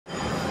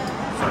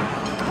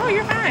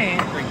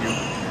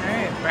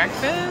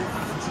breakfast.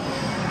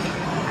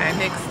 I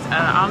mixed,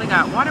 I only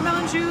got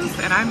watermelon juice,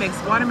 and I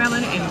mixed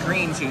watermelon and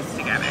green juice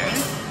together.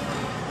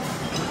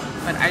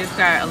 But I just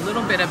got a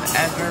little bit of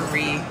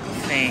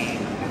everything.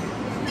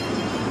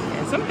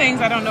 And some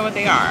things I don't know what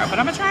they are, but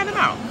I'm gonna try them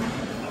out.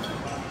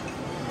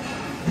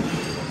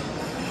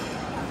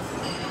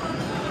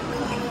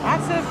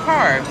 Lots of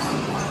carbs.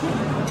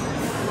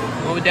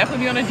 We'll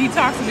definitely be on a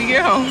detox when we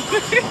get home.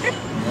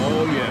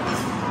 Oh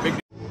yeah. Big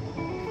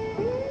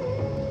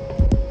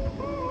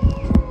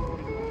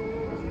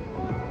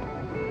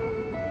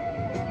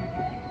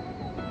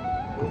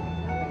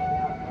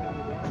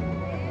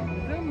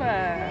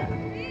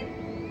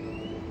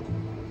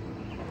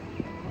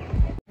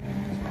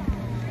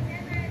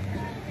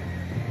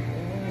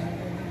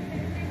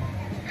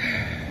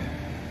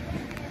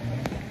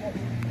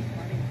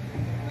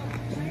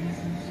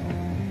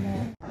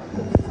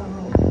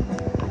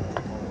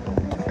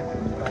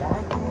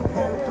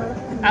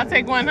I'll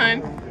take one,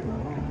 hun.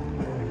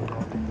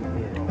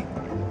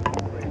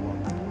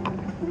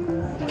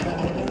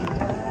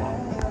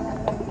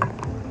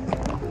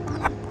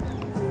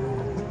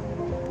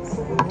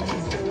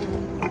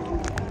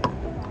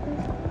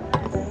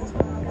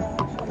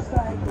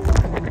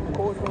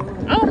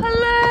 Oh,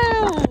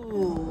 hello!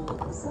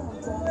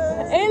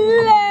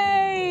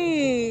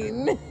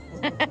 Elaine!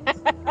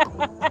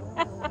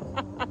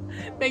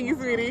 Thank you,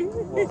 sweetie.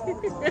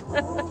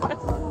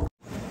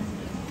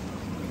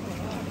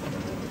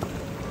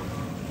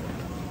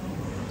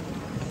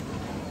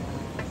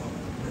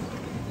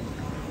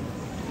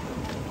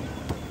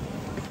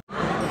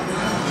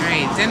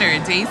 Dinner,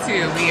 day 2.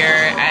 We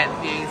are at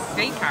the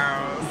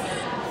steakhouse.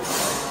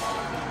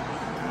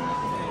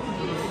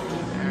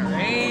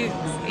 Alright,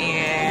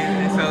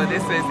 and so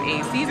this is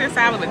a Caesar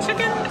salad with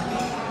chicken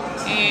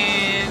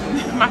and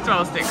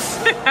mozzarella sticks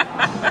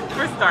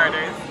for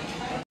starters.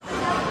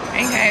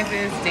 Hey guys,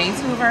 it's day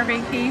 2 of our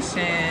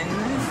vacation.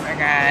 I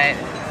got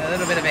a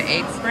little bit of an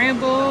egg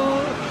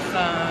scramble,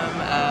 some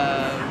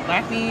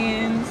black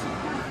beans,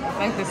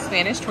 like the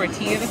Spanish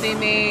tortilla that they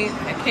made,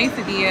 a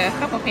quesadilla, a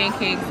couple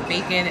pancakes,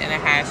 bacon, and a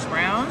hash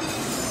brown.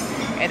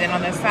 And then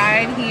on the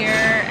side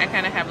here, I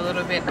kind of have a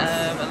little bit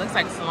of, it looks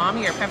like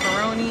salami or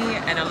pepperoni,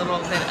 and a little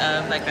bit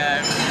of like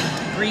a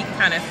Greek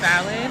kind of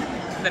salad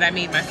that I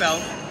made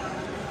myself.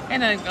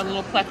 And a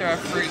little plethora of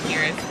fruit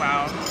here as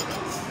well.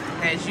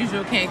 As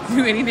usual, can't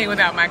do anything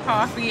without my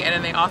coffee. And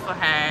then they also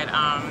had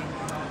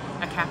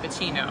a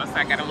cappuccino, so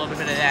I got a little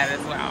bit of that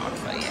as well.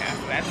 So yeah,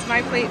 so that's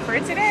my plate for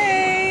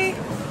today.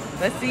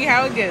 Let's see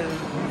how it goes.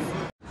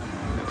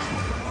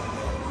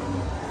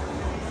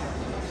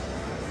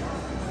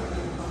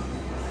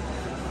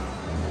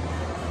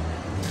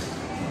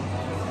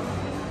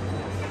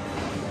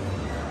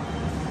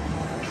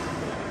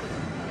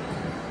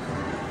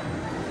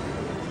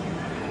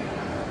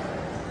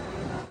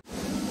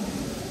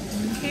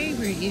 Okay,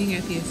 we're eating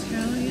at the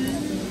Italian,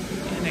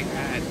 and I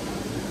got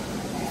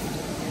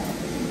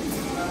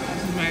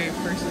my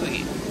first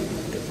plate.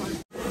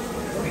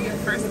 We got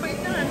first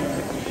plate done.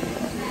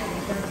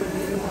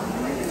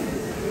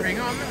 Bring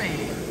on the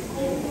main.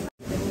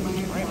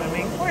 Alright, my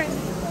main course.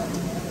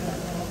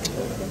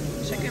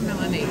 Chicken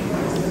Milanese.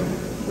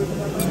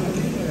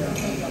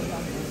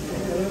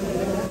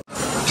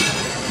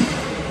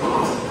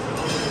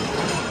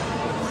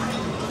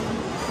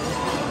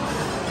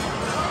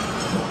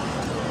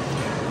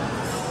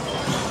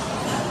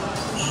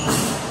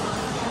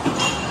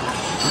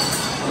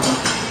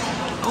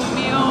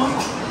 Oatmeal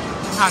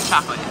and hot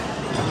chocolate.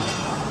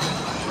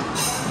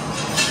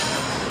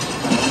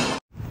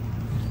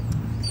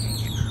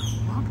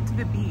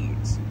 The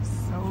beach,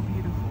 so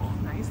beautiful,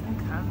 nice and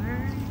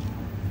covered,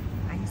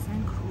 nice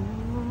and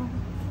cool.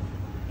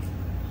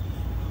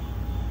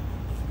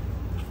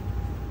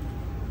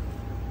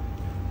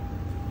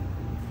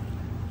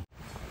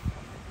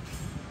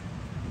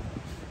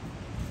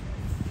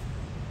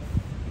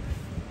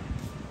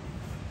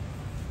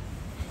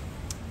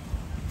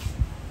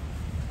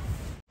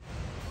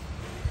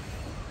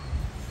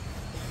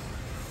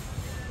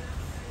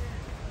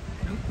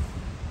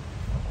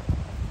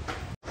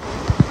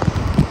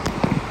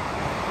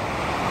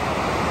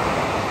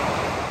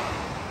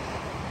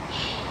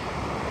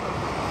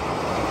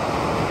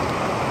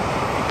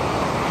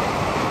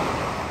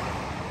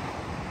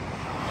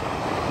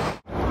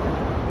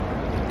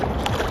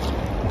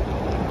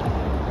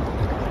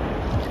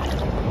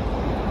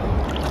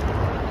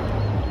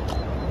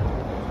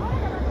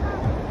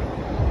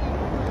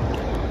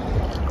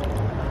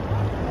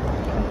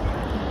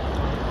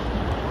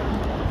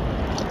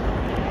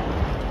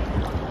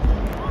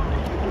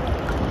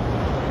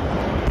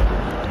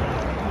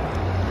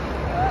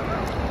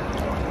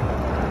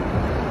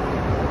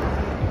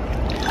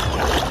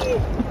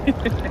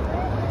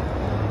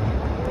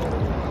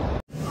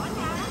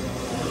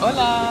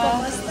 Hola.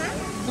 ¿Cómo está?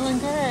 Doing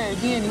good.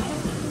 Bien.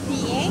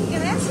 Bien,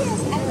 gracias.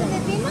 ¿Algo de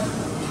vino?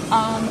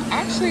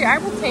 Actually, I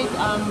will take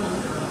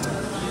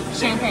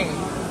champagne.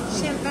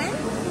 Champagne?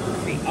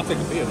 I'll take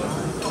a beer though.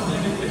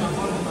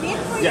 Beer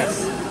for Yes.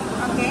 you?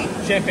 Okay.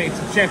 Champagne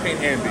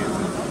and beer.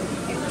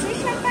 2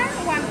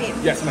 champagne, 1 beef.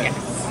 Yes, ma'am.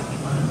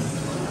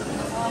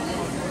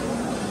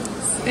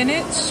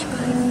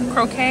 Spinach,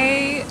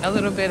 croquet, a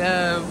little bit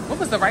of, what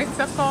was the rice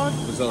stuff called?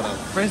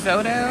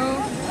 Risotto,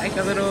 like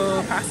a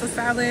little pasta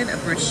salad, a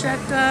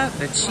bruschetta,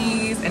 the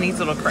cheese, and these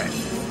little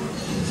crisps.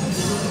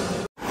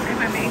 And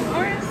my main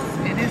course,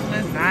 it is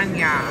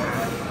lasagna.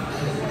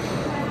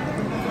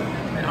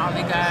 And all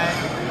we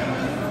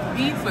got,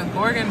 beef with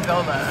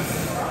gorgonzola.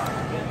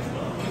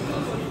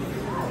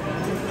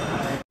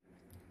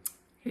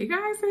 Hey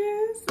guys,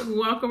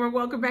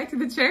 welcome back to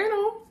the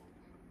channel.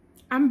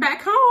 I'm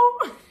back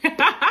home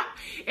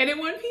and in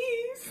one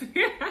piece.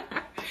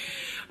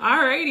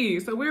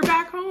 Alrighty, so we're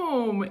back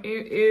home.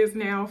 It is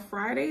now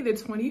Friday the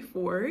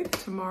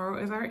 24th.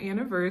 Tomorrow is our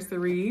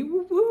anniversary.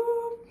 Woo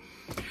woo.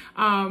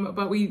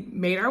 But we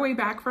made our way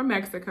back from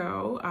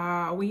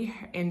Mexico. We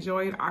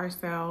enjoyed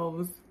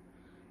ourselves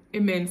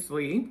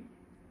immensely.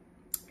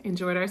 As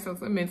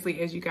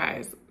you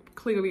guys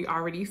clearly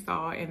already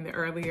saw in the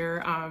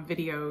earlier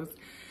videos.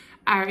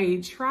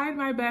 I tried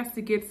my best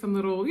to get some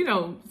little,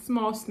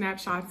 small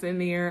snapshots in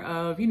there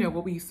of,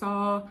 what we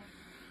saw,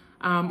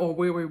 or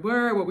where we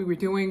were, what we were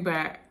doing,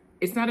 but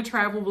it's not a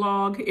travel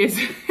vlog. It's,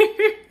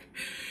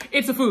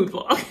 it's a food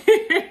vlog.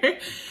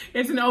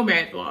 It's an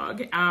OMAD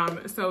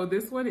vlog. So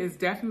this one is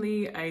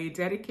definitely a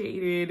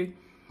dedicated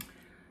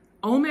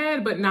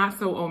OMAD, but not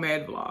so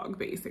OMAD vlog,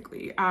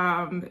 basically.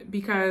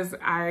 Because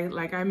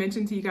like I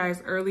mentioned to you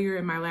guys earlier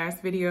in my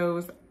last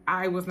videos,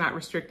 I was not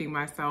restricting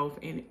myself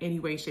in any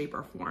way, shape,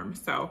 or form.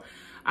 So,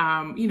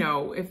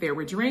 if there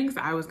were drinks,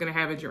 I was gonna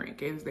have a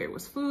drink. If there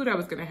was food, I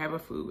was gonna have a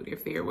food.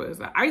 If there was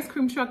an ice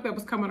cream truck that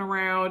was coming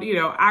around,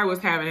 I was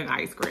having an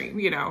ice cream.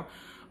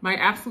 My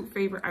absolute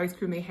favorite ice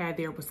cream they had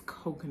there was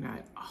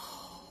coconut.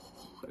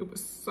 Oh, it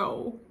was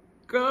so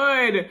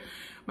good.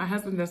 My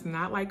husband does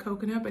not like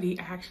coconut, but he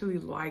actually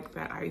liked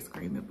that ice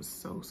cream. It was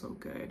so, so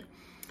good.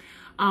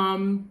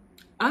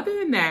 Other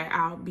than that,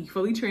 I'll be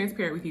fully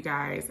transparent with you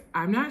guys.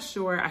 I'm not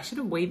sure. I should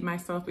have weighed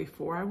myself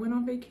before I went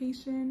on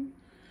vacation,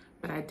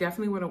 but I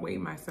definitely want to weigh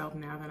myself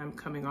now that I'm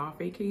coming off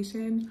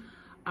vacation.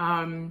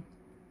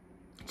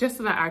 Just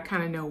so that I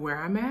kind of know where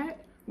I'm at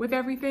with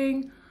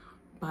everything.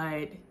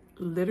 But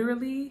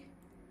literally,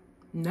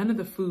 none of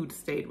the food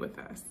stayed with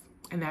us.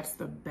 And that's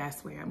the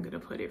best way I'm going to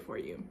put it for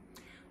you.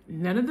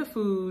 None of the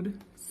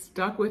food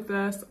stuck with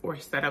us or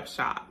set up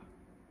shop.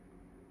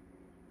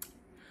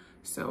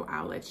 So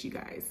I'll let you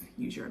guys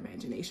use your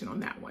imagination on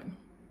that one.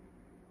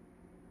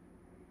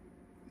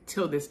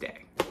 Till this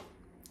day.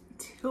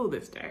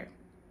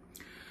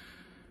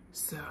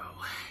 So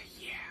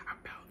yeah,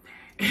 about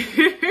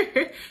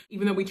that.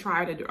 Even though we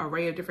tried an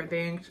array of different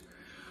things,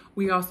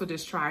 we also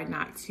just tried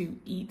not to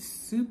eat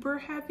super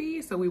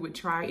heavy. So we would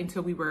try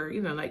until we were,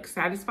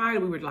 satisfied.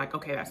 We were like,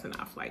 okay, that's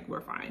enough. Like,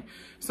 we're fine.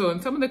 So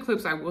in some of the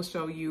clips, I will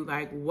show you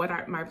like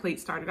what my plate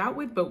started out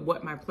with, but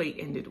what my plate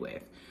ended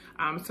with.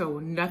 So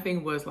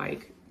nothing was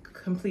like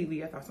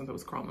completely, I thought something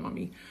was crawling on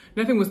me.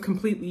 Nothing was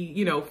completely,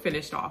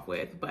 finished off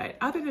with. But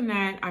other than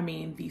that, I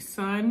mean, the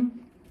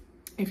sun,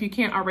 if you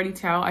can't already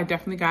tell, I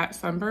definitely got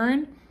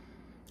sunburned.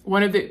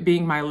 One of it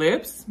being my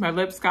lips. My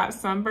lips got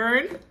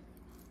sunburned.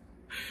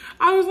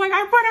 I was like,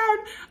 I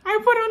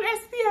put on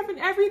SPF and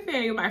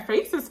everything. My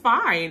face is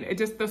fine.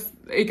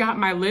 It got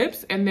my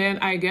lips, and then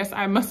I guess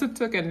I must have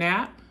took a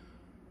nap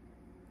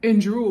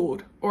and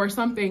drooled or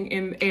something,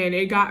 and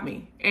it got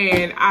me.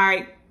 And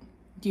I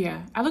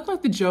look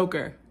like the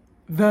Joker.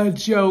 The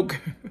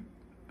Joker.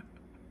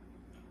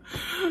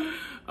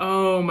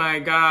 Oh my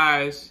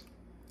gosh.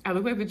 I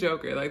look like the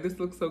Joker. Like, this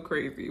looks so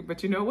crazy.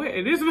 But you know what?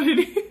 It is what it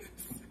is.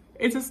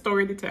 It's a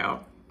story to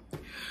tell.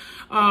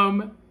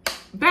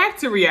 Back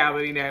to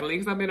reality, Natalie,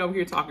 because I've been over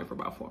here talking for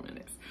about 4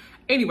 minutes.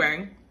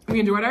 Anyway, we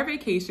enjoyed our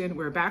vacation.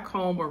 We're back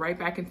home. We're right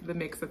back into the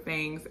mix of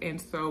things.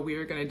 And so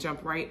we're going to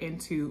jump right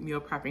into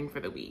meal prepping for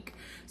the week.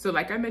 So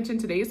like I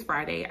mentioned, today is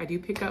Friday. I do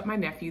pick up my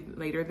nephew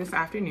later this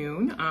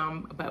afternoon,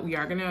 but we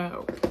are going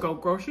to go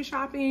grocery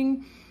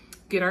shopping,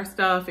 get our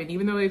stuff. And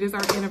even though it is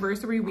our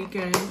anniversary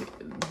weekend,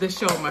 the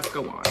show must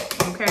go on.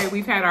 Okay,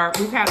 we've had our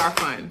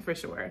fun for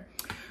sure.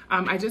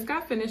 I just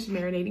got finished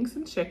marinating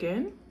some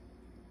chicken.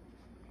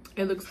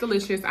 It looks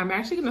delicious. I'm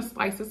actually gonna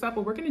slice this up,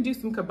 but we're gonna do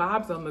some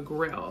kebabs on the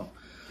grill.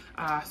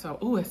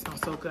 Oh, it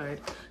smells so good.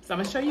 So I'm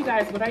gonna show you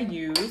guys what I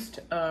used.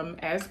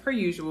 As per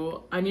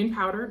usual, onion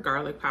powder,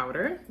 garlic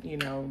powder.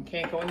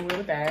 Can't go anywhere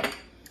with that.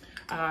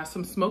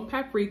 Some smoked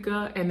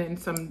paprika, and then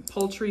some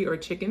poultry or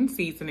chicken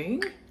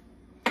seasoning.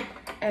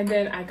 And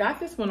then I got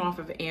this one off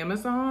of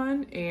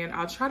Amazon, and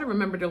I'll try to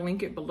remember to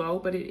link it below,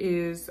 but it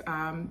is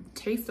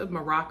Taste of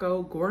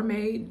Morocco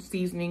Gourmet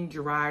Seasoning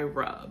Dry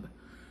Rub.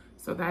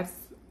 So that's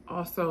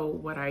also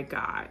what I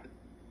got.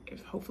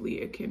 If hopefully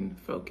it can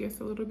focus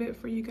a little bit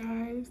for you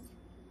guys.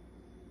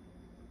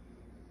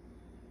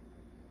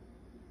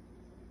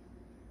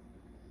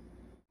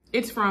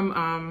 It's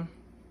from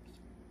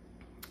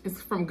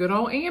good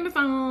old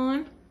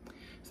Amazon.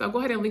 So I'll go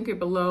ahead and link it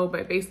below,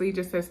 but basically it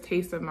just says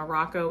Taste of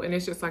Morocco, and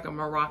it's just like a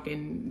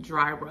Moroccan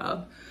dry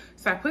rub.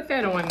 So I put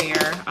that on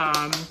there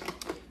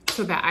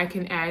so that I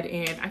can add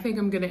in, I think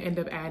I'm gonna end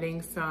up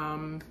adding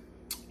some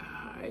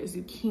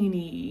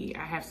zucchini.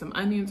 I have some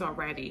onions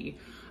already,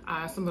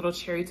 some little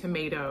cherry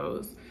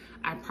tomatoes.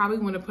 I probably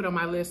want to put on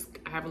my list,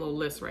 I have a little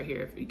list right here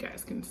if you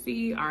guys can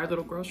see, our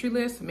little grocery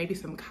list, maybe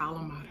some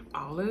Kalamata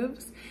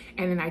olives.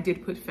 And then I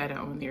did put feta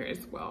on there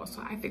as well.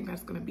 So I think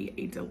that's gonna be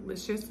a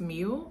delicious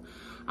meal.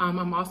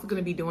 I'm also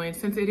gonna be doing,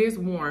 since it is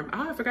warm,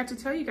 I forgot to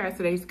tell you guys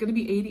today, it's gonna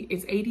be 80,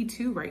 it's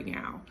 82 right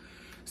now.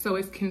 So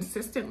it's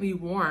consistently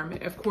warm.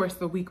 Of course,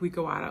 the week we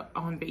go out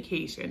on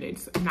vacation,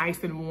 it's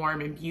nice and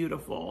warm and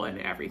beautiful and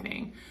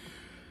everything.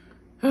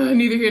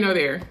 Neither here nor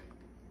there.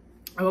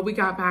 Well, we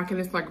got back and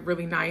it's like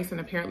really nice, and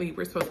apparently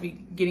we're supposed to be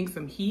getting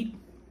some heat,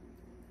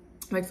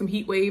 like some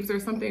heat waves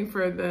or something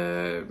for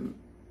the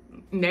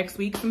next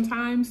week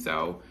sometime.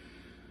 So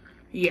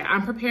yeah,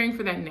 I'm preparing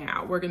for that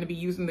now. We're gonna be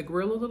using the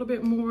grill a little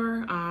bit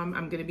more.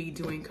 I'm gonna be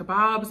doing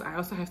kebabs. I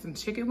also have some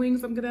chicken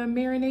wings I'm gonna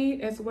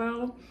marinate as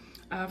well.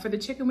 For the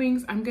chicken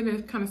wings, I'm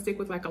gonna kind of stick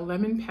with like a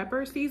lemon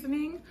pepper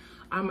seasoning.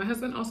 My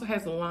husband also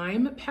has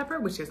lime pepper,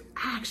 which is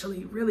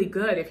actually really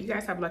good. If you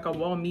guys have like a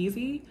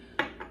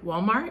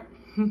Walmart,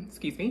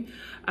 excuse me,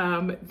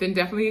 then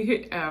definitely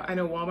hit, I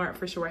know Walmart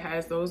for sure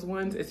has those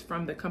ones. It's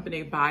from the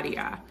company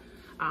Badia,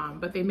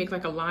 but they make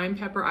like a lime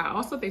pepper. I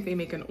also think they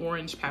make an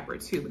orange pepper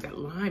too, but that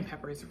lime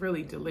pepper is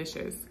really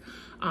delicious.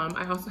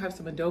 I also have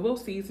some adobo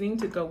seasoning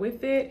to go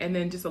with it, and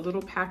then just a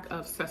little pack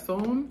of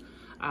sazon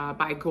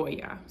by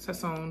Goya.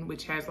 Sazon,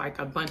 which has like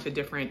a bunch of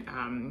different,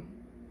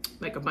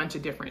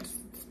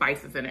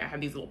 spices in it. I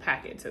have these little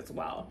packets as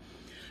well.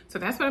 So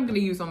that's what I'm gonna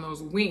use on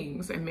those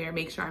wings, and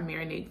make sure I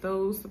marinate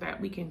those so that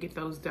we can get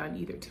those done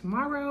either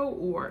tomorrow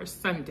or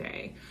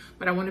Sunday.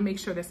 But I wanna make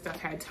sure this stuff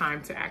had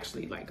time to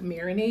actually like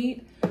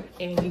marinate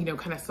and, you know,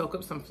 kind of soak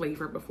up some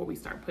flavor before we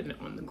start putting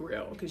it on the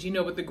grill. Because you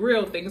know, with the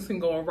grill, things can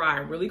go awry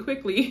really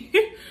quickly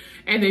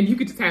and then you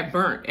could just have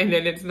burnt and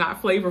then it's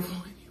not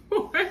flavorful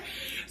anymore.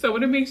 So I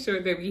wanna make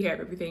sure that we have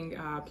everything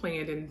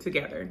planned and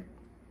together.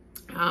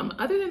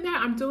 Other than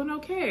that, I'm doing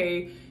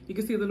okay. You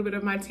can see a little bit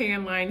of my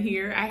tan line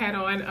here. I had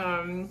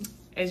on,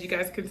 as you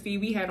guys can see,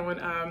 we had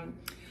on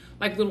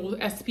like little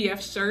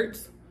SPF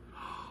shirts.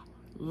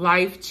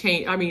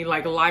 Lifesaver.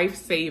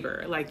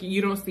 Like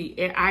you don't see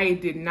it. I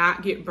did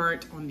not get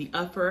burnt on the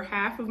upper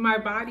half of my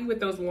body with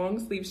those long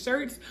sleeve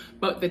shirts,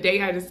 but the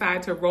day I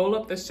decided to roll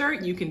up the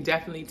shirt, you can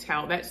definitely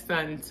tell that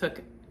sun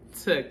took,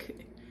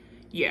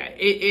 yeah,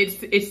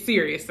 it's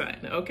serious sun,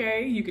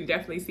 okay? You can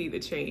definitely see the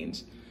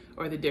change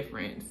or the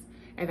difference.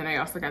 And then I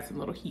also got some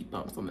little heat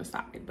bumps on the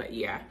side. But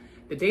yeah,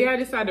 the day I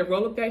decided to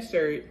roll up that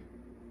shirt,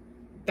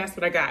 that's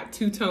what I got,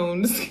 2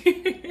 tones.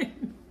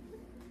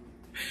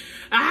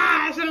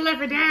 I should have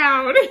left it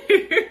down.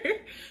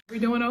 We're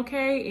doing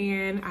okay,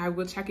 and I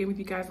will check in with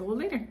you guys a little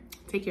later.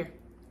 Take care.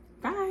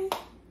 Bye.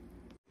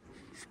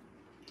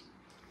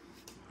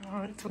 All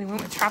right, so we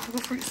went with tropical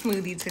fruit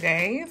smoothie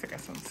today. So I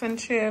got some sun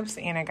chips,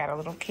 and I got a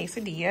little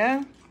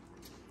quesadilla.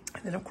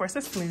 And then of course a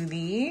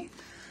smoothie.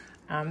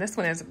 This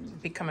one is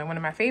becoming one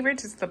of my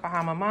favorites. It's the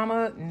Bahama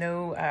Mama,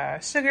 no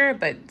sugar,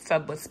 but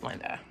sub with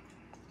Splenda.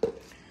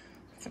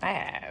 That's what I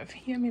have.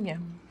 Yum, yum,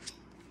 yum.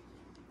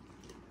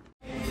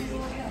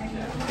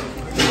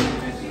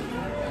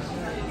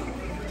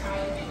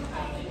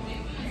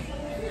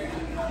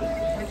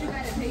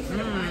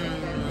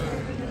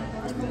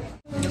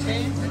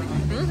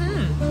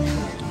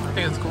 I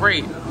think it's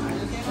great.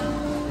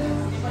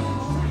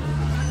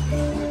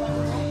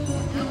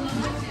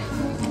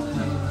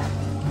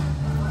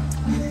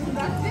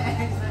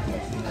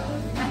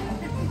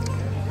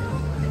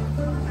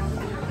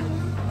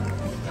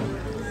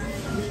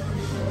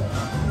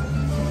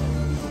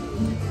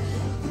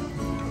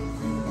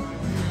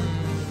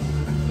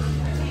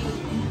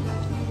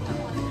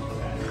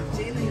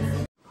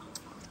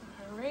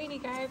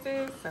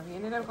 So we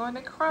ended up going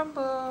to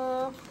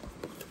Crumble.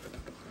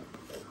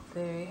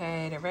 They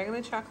had a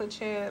regular chocolate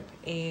chip,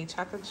 a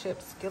chocolate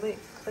chip skillet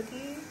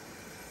cookie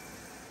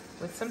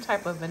with some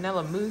type of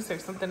vanilla mousse or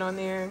something on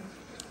there,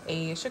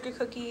 a sugar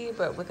cookie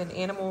but with an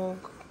animal,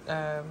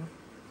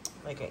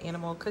 like an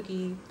animal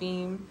cookie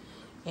theme,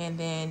 and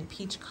then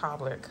peach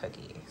cobbler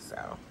cookie.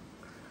 So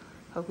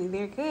hopefully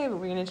they're good, but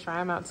we're gonna try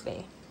them out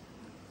today.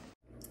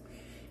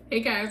 Hey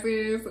guys,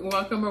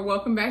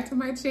 welcome back to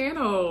my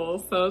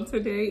channel. So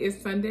today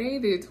is Sunday,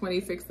 the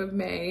 26th of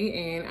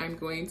May, and I'm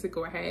going to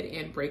go ahead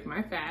and break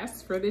my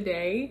fast for the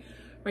day.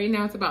 Right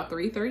now it's about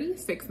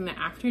 3:36 in the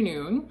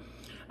afternoon,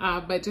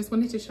 but just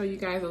wanted to show you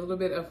guys a little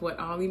bit of what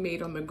Ollie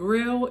made on the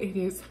grill. It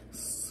is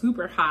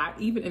super hot.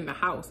 Even in the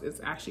house,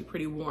 it's actually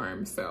pretty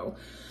warm. So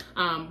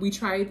we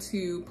tried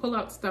to pull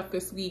out stuff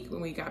this week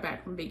when we got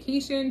back from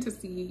vacation to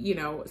see, you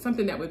know,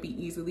 something that would be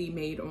easily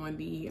made on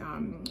the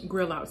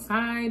grill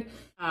outside.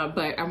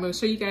 But I'm gonna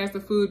show you guys the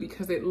food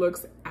because it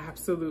looks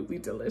absolutely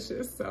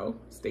delicious. So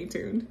stay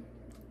tuned.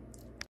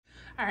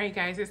 All right,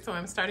 guys, so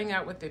I'm starting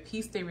out with the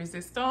piece de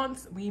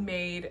resistance. We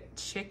made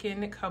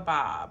chicken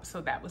kebab.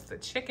 So that was the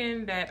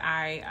chicken that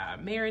I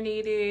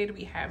marinated.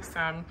 We have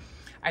some,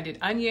 I did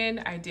onion,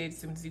 I did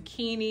some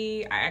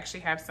zucchini. I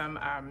actually have some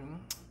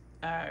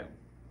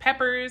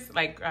peppers,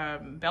 like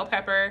bell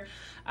pepper.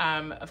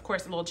 Of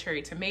course, a little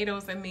cherry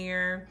tomatoes in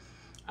there.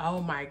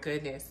 Oh my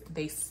goodness,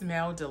 they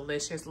smell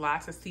delicious.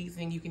 Lots of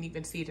seasoning. You can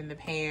even see it in the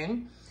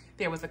pan.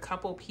 There was a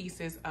couple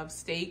pieces of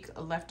steak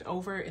left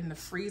over in the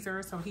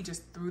freezer, so he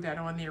just threw that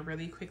on there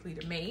really quickly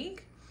to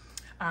make.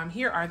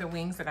 Here are the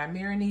wings that I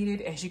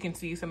marinated. As you can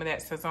see, some of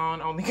that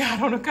Sazon only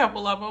got on a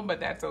couple of them, but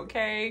that's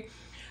okay.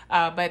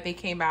 But they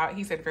came out,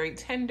 he said, very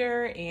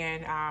tender,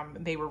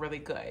 and they were really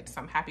good.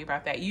 So I'm happy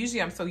about that.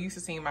 Usually I'm so used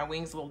to seeing my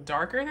wings a little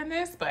darker than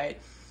this, but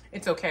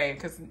it's okay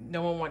because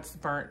no one wants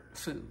burnt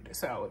food.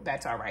 So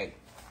that's all right.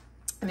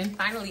 And then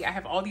finally, I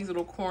have all these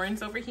little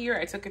corns over here.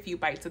 I took a few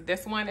bites of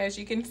this one, as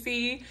you can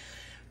see,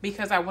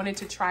 because I wanted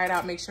to try it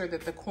out, make sure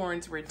that the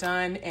corns were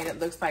done, and it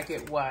looks like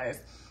it was.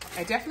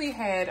 I definitely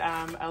had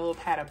a little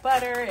pat of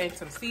butter and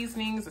some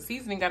seasonings. The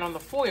seasoning got on the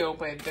foil,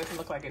 but it doesn't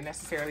look like it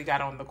necessarily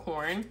got on the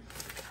corn.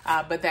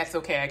 But that's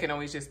okay. I can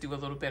always just do a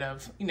little bit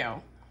of,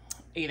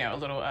 a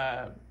little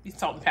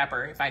salt and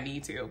pepper if I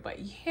need to. But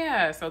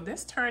yeah, so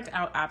this turned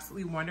out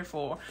absolutely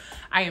wonderful.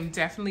 I am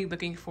definitely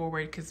looking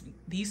forward because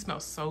these smell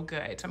so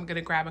good. So I'm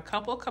gonna grab a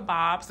couple of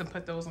kebabs and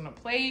put those on a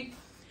plate.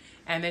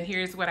 And then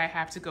here's what I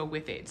have to go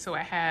with it. So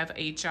I have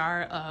a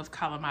jar of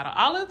Kalamata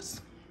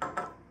olives,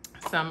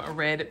 some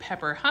red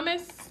pepper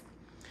hummus,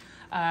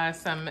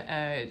 some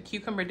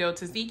cucumber dill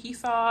tzatziki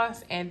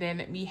sauce, and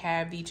then we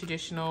have the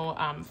traditional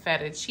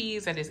feta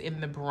cheese that is in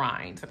the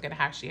brine. So I'm gonna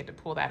actually have to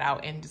pull that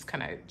out and just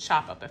kind of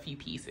chop up a few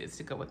pieces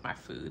to go with my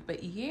food.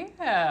 But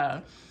yeah,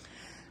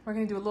 we're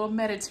gonna do a little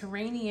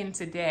Mediterranean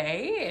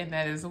today, and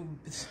that is,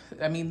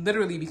 I mean,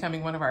 literally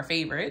becoming one of our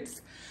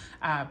favorites.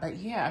 But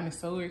yeah, I'm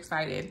so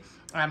excited.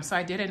 So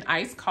I did an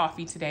iced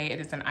coffee today.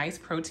 It is an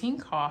iced protein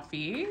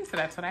coffee. So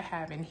that's what I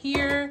have in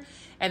here.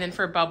 And then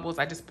for bubbles,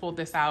 I just pulled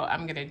this out.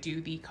 I'm gonna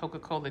do the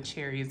Coca-Cola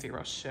Cherry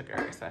Zero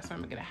Sugar. So that's what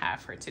I'm gonna have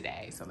for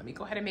today. So let me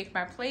go ahead and make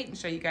my plate and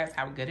show you guys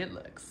how good it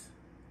looks.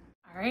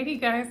 Alrighty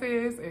guys,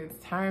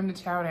 it's time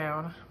to chow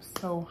down. I'm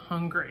so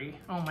hungry,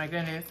 oh my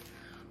goodness.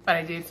 But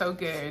I did so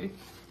good.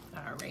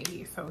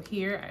 Alrighty, so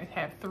here I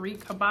have 3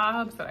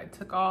 kebabs that I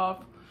took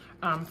off,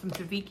 some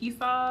tzatziki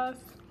sauce.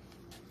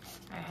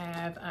 I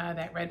have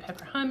that red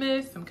pepper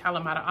hummus, some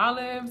Kalamata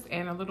olives,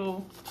 and a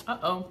little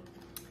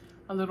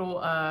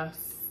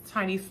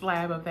tiny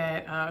slab of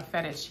that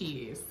feta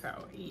cheese. So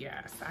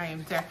yes, I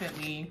am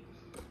definitely,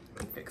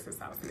 let me fix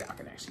this out so y'all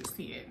can actually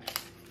see it.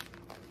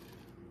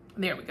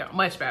 There we go,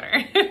 much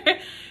better.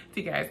 So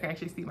you guys can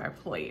actually see my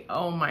plate.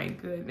 Oh my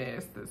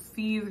goodness, the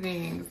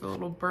seasonings, the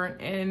little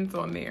burnt ends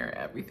on there,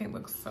 everything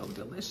looks so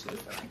delicious,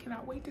 and I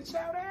cannot wait to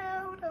chow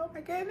down. Oh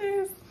my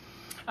goodness.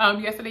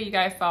 Yesterday you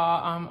guys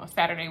saw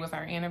Saturday was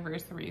our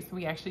anniversary, so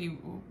we actually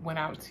went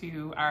out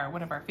to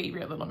one of our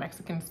favorite little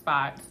Mexican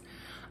spots,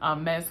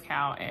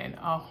 Mezcal, and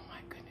oh my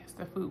goodness,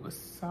 the food was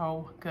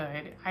so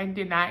good. I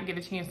did not get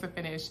a chance to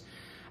finish.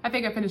 I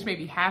think I finished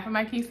maybe half of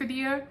my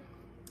quesadilla.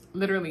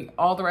 Literally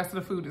all the rest of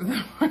the food is in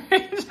the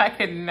fridge. I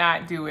could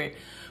not do it,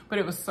 but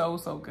it was so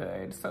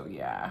good. So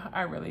yeah,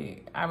 I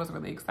was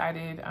really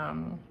excited.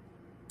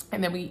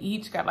 And then we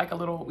each got like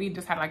we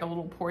just had like a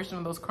little portion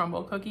of those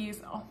crumble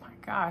cookies. Oh my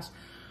gosh.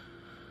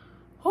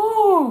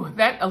 Ooh,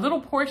 a little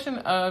portion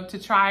to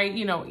try,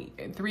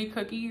 3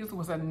 cookies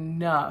was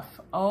enough.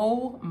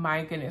 Oh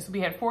my goodness. We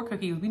had 4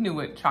 cookies. We knew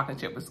what chocolate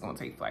chip was gonna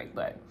taste like,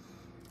 but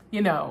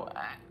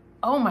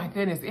oh my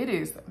goodness, it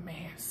is,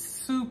 man,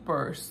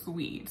 super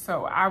sweet.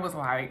 So I was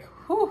like,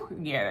 whew,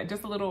 yeah,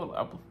 just a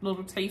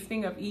little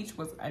tasting of each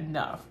was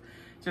enough,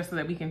 just so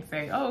that we can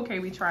say, oh, okay,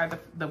 we tried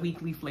the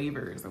weekly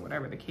flavors or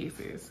whatever the case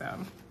is. So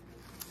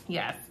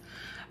yes,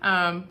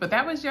 but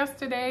that was just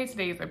today.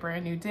 Today is a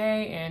brand new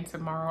day, and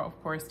tomorrow,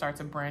 of course, starts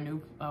a brand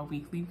new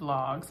weekly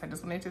vlog. So I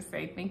just wanted to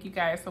say thank you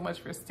guys so much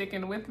for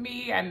sticking with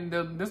me, and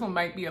this one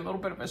might be a little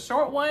bit of a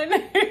short one.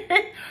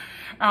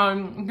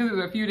 Because there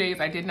were a few days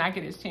I did not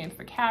get a chance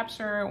to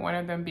capture, one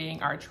of them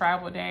being our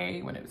travel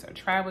day. When it was our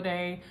travel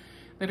day,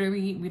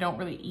 literally, we don't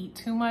really eat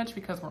too much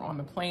because we're on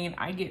the plane.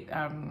 I get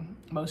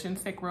motion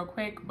sick real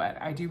quick, but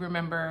I do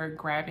remember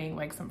grabbing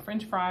like some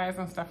French fries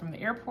and stuff from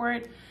the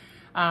airport,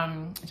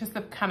 just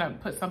to kind of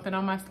put something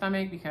on my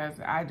stomach because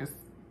I just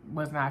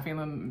was not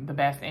feeling the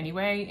best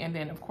anyway. And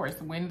then of course,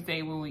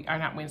 Thursday when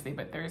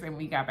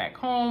we got back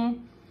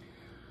home,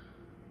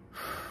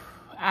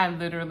 I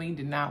literally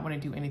did not want to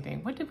do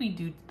anything. What did we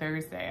do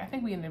Thursday? I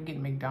think we ended up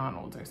getting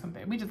McDonald's or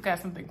something. We just got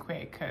something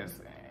quick because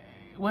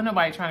wasn't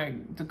nobody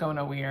trying to go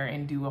nowhere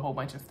and do a whole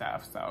bunch of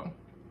stuff. So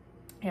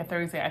yeah,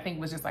 Thursday I think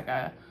was just like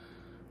a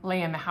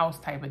lay in the house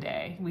type of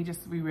day. We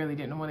really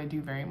didn't want to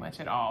do very much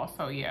at all.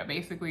 So yeah,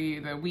 basically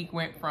the week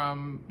went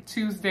from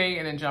Tuesday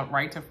and then jumped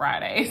right to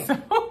Friday. So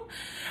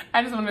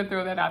I just wanted to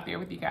throw that out there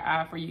with you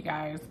guys, for you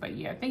guys. But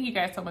yeah, thank you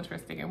guys so much for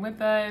sticking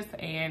with us.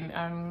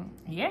 And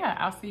yeah,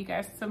 I'll see you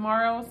guys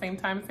tomorrow, same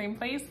time, same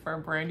place, for a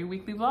brand new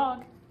weekly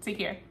vlog. Take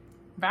care.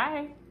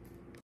 Bye.